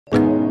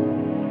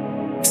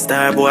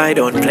Star boy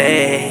don't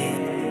play.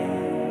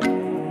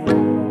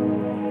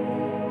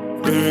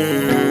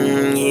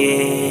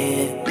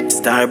 Yeah.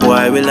 Star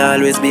boy will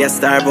always be a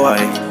star boy.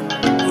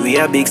 We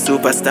a big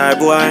superstar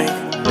boy.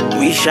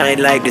 We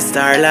shine like the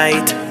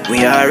starlight.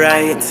 We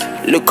alright.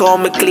 Look how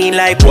me clean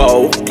like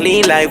wow.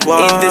 Clean like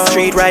wow. In the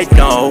street right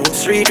now.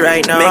 Street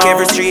right now. Make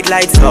every street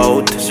lights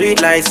out.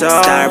 Street lights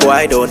out. Star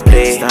boy don't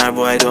play. Star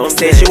boy don't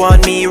play. Say she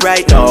want me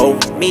right now.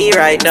 Me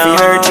right now.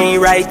 See her G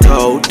right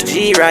out.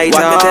 G right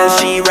out. What me tell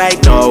she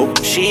right now.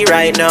 She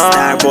right now.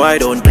 Star boy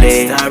don't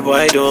play. Star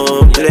boy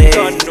don't play.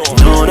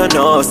 No, no,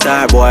 no.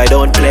 Star boy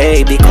don't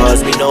play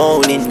because me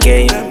known in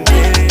game.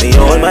 Me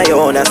hold my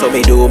own, that's how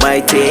me do my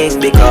thing.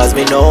 Because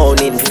me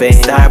known in fame.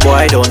 Star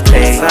boy don't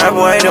play. Star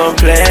boy don't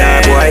play.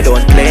 Star boy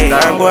don't play.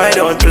 Star boy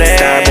don't play.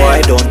 Star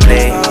boy don't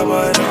play.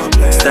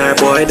 Star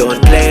boy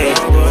don't play.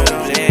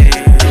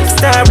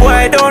 Star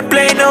boy don't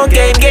play no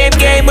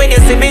game. When you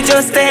see me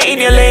just stay in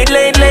your lane.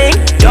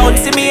 Don't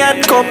see me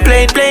and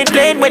complain,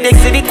 plain. When you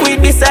see the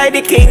queen beside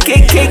the king,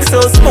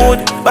 so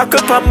smooth. Back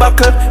up and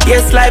buckle,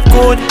 yes life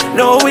good.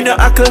 No we no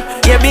hackle,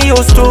 yeah me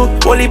used to.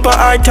 Only for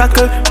hard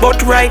tackle,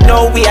 but right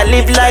now we a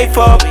live life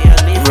up.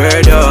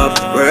 Word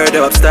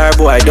up, star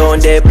boy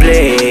don't they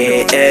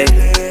play.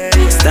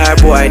 Star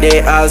boy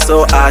they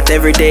also hot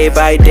every day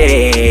by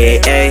day.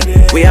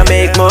 We a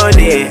make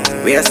money,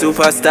 we a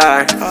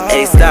superstar.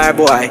 Hey star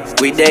boy,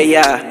 we there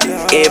yeah.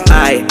 Aim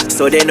high,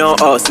 so they know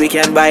us. We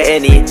can buy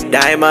any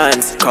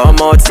diamonds. Come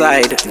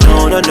outside.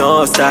 No, no,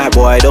 no, star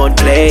boy don't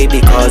play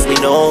because we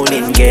known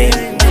in game.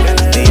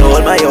 Me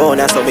hold my own,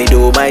 that's how me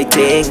do my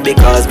thing.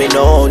 Because me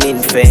known in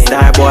fame.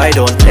 Star boy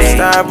don't play.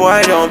 Star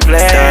boy don't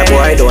play. Star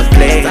boy don't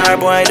play. Star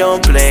boy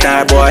don't play.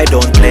 Star boy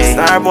don't play.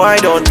 Star boy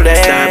don't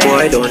play. Star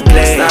boy don't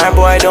play. Star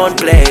boy don't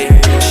play.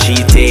 She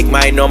take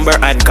my number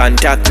and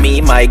contact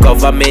me. My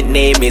government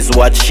name is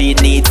what she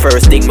need.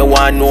 First thing me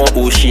want know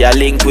who she a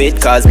link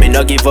with. Cause me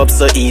no give up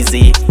so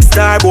easy.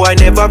 Star boy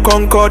never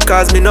concord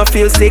cause me no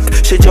feel sick.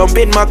 She jump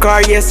in my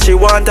car, yes she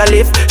want a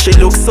lift. She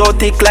look so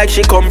thick like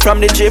she come from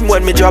the gym.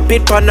 When me drop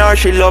it on her,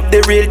 she love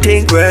the real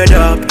thing. Word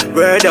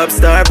up,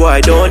 star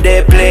boy don't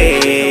they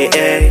play.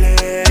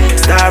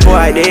 Star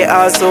boy they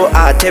also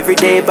hot every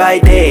day by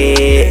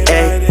day.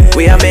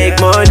 We a make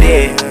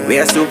money, we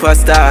a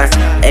superstar.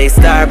 Hey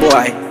star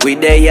boy, we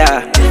there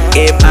yeah.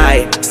 Aim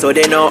high, so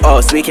they know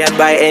us. We can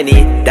buy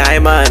any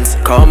diamonds.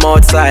 Come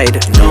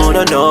outside. No,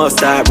 no, no,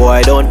 star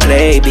boy don't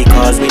play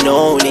because we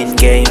known in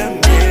game.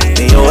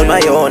 Me hold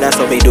my own, that's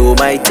how me do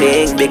my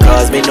thing.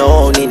 Because me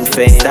known in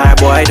fame. Star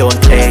boy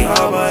don't play.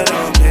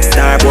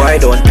 Star boy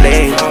don't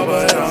play.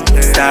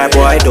 Star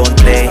boy don't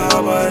play.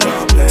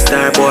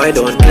 Star boy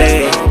don't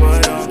play.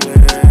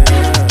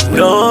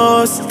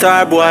 No,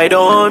 star boy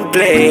don't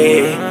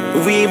play.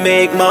 We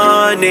make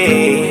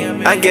money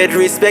and get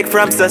respect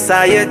from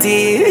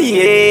society.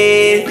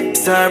 Yeah,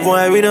 star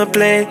boy we don't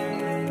play.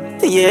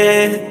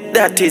 Yeah,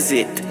 that is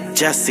it.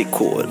 Just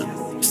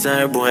cool.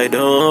 Star boy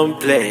don't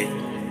play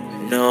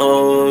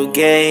no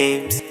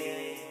games.